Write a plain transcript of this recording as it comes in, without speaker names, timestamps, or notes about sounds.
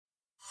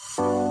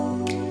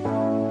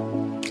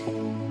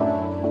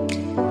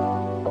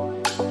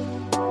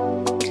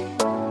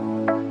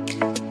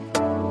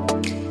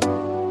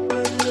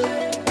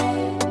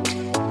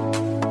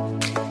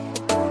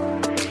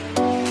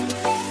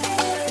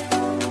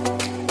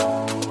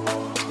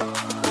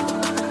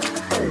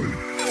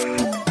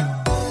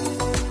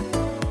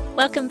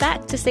Welcome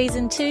back to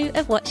Season 2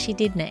 of What She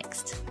Did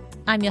Next.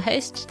 I'm your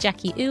host,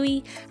 Jackie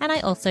Uwe, and I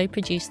also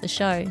produce the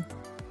show.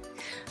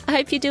 I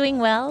hope you're doing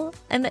well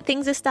and that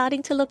things are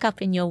starting to look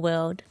up in your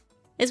world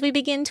as we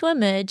begin to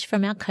emerge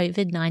from our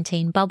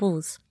COVID-19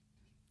 bubbles.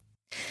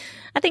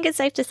 I think it's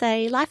safe to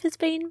say life has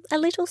been a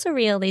little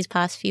surreal these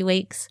past few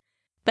weeks,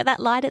 but that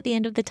light at the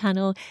end of the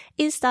tunnel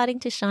is starting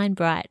to shine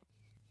bright.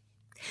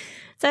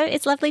 So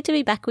it's lovely to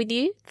be back with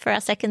you for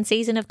our second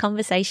season of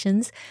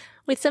conversations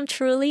with some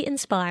truly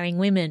inspiring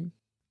women.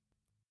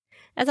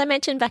 As I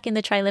mentioned back in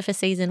the trailer for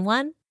Season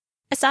 1,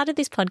 I started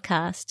this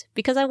podcast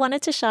because I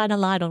wanted to shine a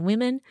light on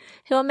women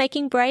who are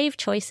making brave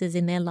choices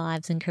in their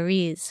lives and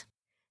careers,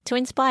 to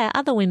inspire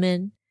other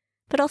women,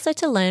 but also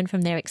to learn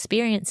from their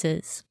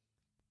experiences.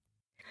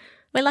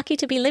 We're lucky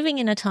to be living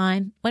in a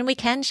time when we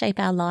can shape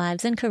our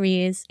lives and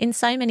careers in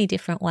so many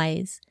different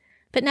ways,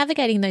 but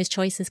navigating those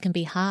choices can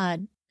be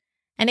hard.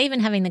 And even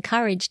having the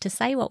courage to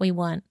say what we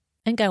want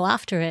and go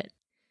after it,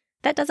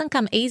 that doesn't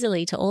come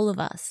easily to all of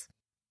us.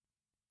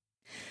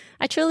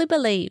 I truly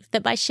believe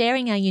that by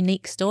sharing our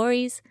unique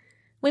stories,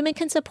 women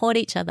can support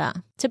each other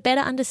to better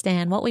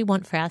understand what we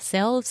want for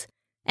ourselves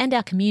and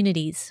our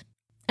communities,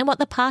 and what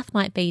the path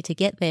might be to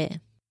get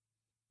there.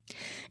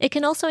 It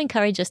can also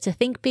encourage us to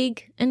think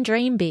big and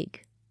dream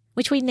big,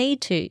 which we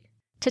need to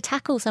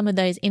tackle some of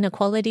those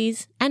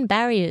inequalities and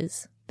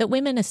barriers that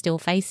women are still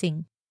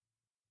facing.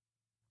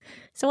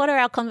 So what are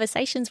our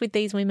conversations with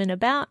these women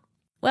about?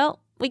 Well,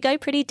 we go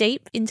pretty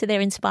deep into their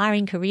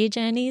inspiring career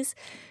journeys,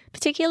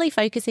 particularly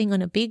focusing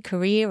on a big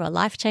career or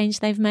life change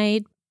they've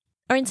made,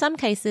 or in some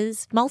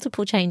cases,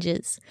 multiple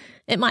changes.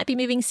 It might be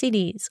moving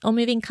cities or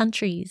moving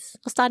countries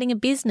or starting a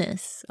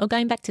business or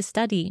going back to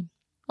study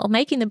or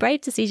making the brave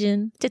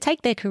decision to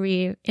take their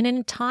career in an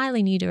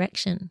entirely new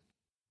direction.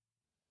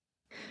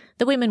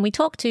 The women we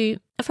talk to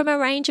are from a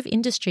range of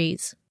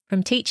industries,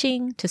 from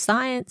teaching to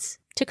science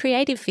to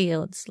creative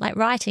fields like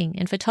writing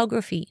and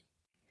photography.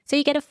 So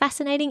you get a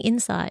fascinating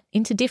insight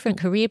into different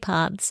career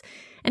paths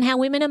and how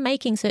women are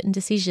making certain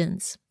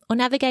decisions or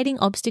navigating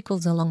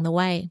obstacles along the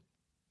way.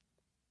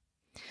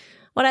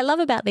 What I love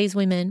about these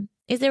women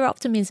is their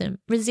optimism,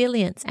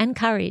 resilience and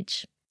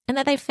courage, and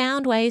that they've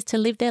found ways to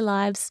live their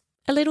lives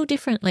a little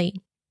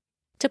differently,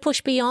 to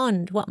push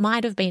beyond what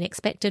might have been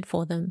expected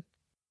for them,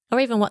 or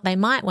even what they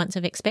might once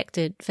have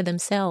expected for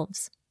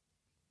themselves.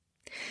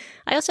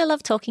 I also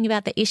love talking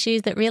about the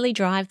issues that really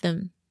drive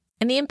them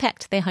and the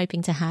impact they're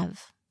hoping to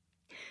have.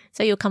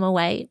 So you'll come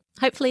away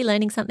hopefully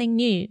learning something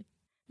new,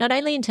 not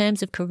only in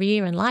terms of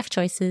career and life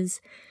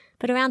choices,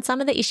 but around some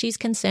of the issues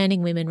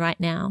concerning women right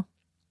now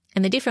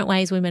and the different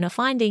ways women are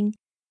finding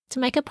to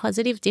make a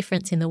positive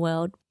difference in the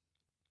world.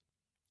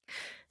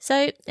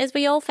 So as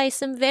we all face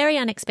some very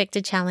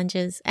unexpected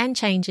challenges and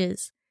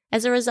changes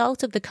as a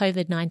result of the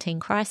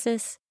COVID-19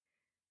 crisis,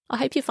 I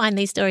hope you find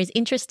these stories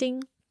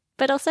interesting,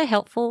 but also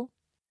helpful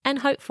and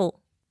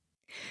hopeful.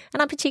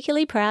 And I'm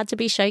particularly proud to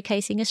be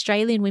showcasing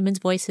Australian women's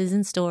voices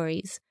and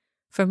stories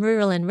from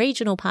rural and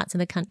regional parts of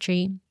the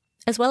country,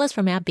 as well as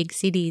from our big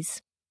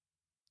cities.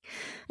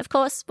 Of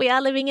course, we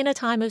are living in a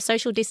time of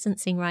social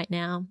distancing right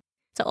now,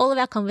 so all of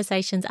our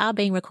conversations are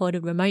being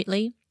recorded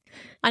remotely.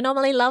 I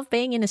normally love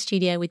being in a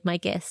studio with my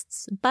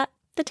guests, but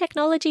the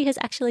technology has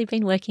actually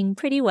been working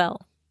pretty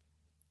well.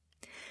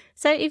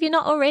 So if you're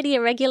not already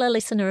a regular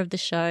listener of the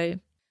show,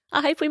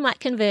 I hope we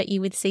might convert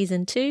you with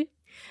Season 2.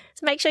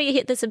 So make sure you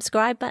hit the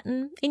subscribe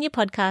button in your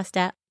podcast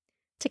app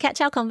to catch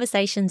our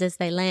conversations as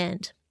they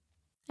land.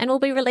 And we'll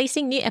be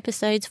releasing new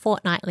episodes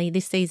fortnightly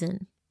this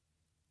season.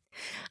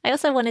 I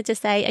also wanted to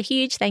say a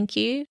huge thank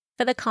you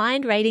for the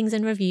kind ratings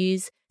and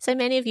reviews so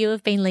many of you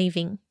have been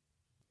leaving.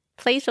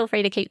 Please feel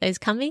free to keep those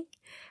coming,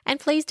 and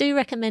please do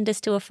recommend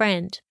us to a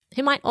friend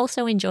who might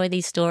also enjoy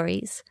these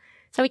stories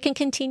so we can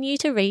continue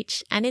to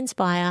reach and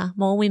inspire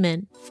more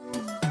women.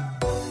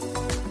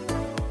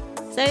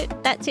 So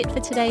that's it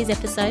for today's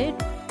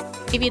episode.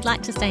 If you'd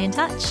like to stay in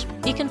touch,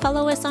 you can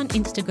follow us on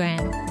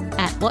Instagram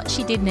at What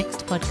She Did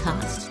Next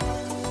Podcast,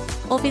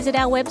 or visit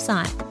our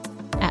website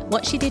at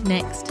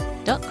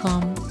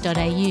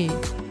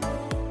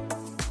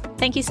whatshedidnext.com.au.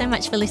 Thank you so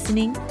much for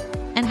listening,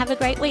 and have a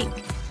great week.